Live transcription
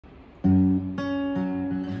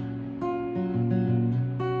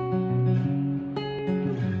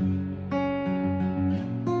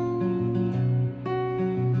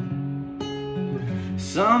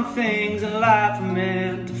Some things in life are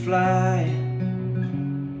meant to fly,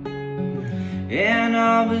 and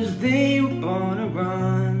others they were born to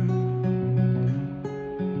run.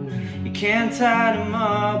 You can't tie them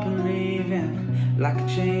up and leave them, like a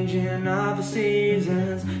changing of the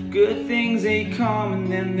seasons. Good things they come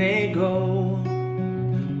and then they go,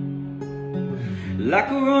 like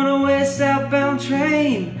a runaway southbound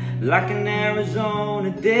train, like an Arizona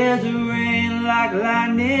desert rain, like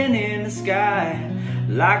lightning in the sky,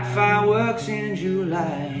 like fireworks in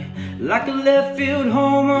July, like a left field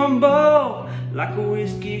home run ball, like a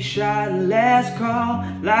whiskey shot last call,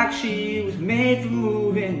 like she was made for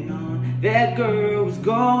moving on. That girl was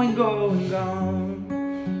going, going, gone.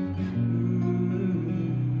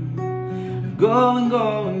 Going,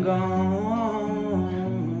 going, gone.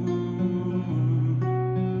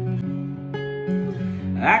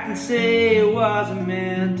 I can say it wasn't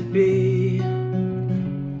meant to be.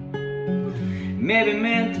 Maybe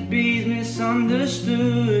meant to be's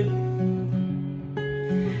misunderstood.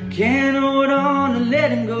 Can't hold on to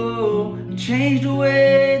letting go. Change the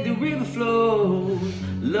way the river flows.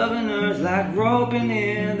 Loving her's like roping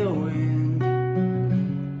in the wind,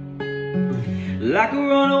 like a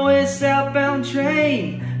runaway southbound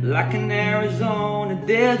train, like an Arizona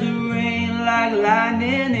desert rain, like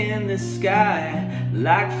lightning in the sky,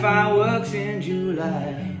 like fireworks in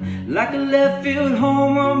July, like a left field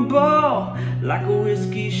home run ball, like a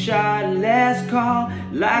whiskey shot last call,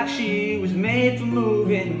 like she was made for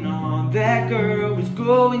moving on. That girl was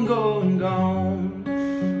going, going, gone.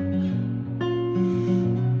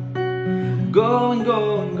 Going,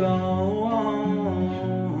 going, gone.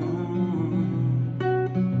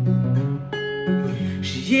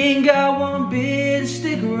 She ain't got one bit to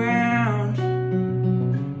stick around.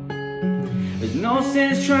 There's no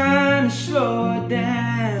sense trying to slow her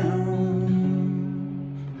down.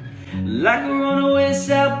 Like a runaway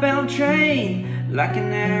southbound train, like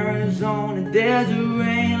an Arizona desert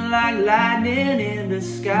rain, like lightning in the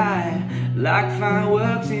sky, like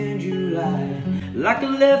fireworks in July, like a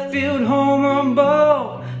left field home run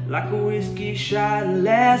ball, like a whiskey shot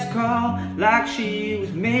last call, like she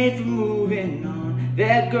was made for moving on.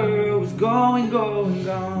 That girl was going, going,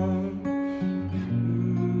 gone.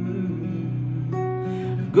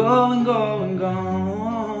 Going, going, gone.